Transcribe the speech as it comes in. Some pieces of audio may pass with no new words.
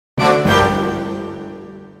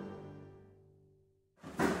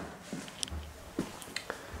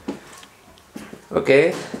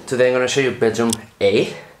Okay, today I'm gonna show you bedroom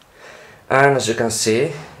A, and as you can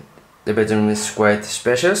see, the bedroom is quite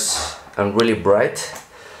spacious and really bright,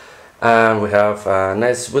 and we have a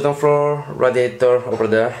nice wooden floor, radiator over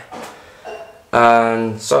there,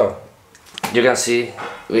 and so you can see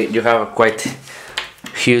you have a quite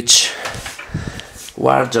huge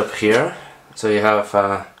wardrobe here, so you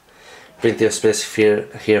have plenty of space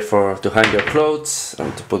here for to hang your clothes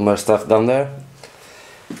and to put more stuff down there.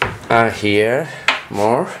 And here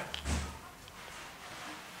more,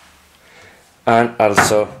 and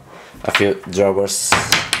also a few drawers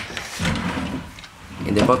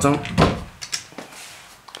in the bottom.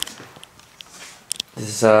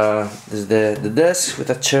 This is the desk with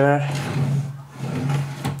a chair,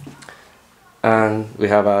 and we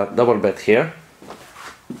have a double bed here,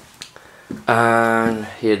 and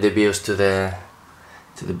here the views to the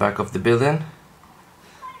back of the building.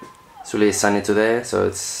 It's really sunny today, so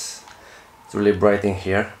it's really bright in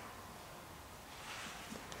here.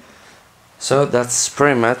 So that's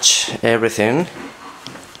pretty much everything.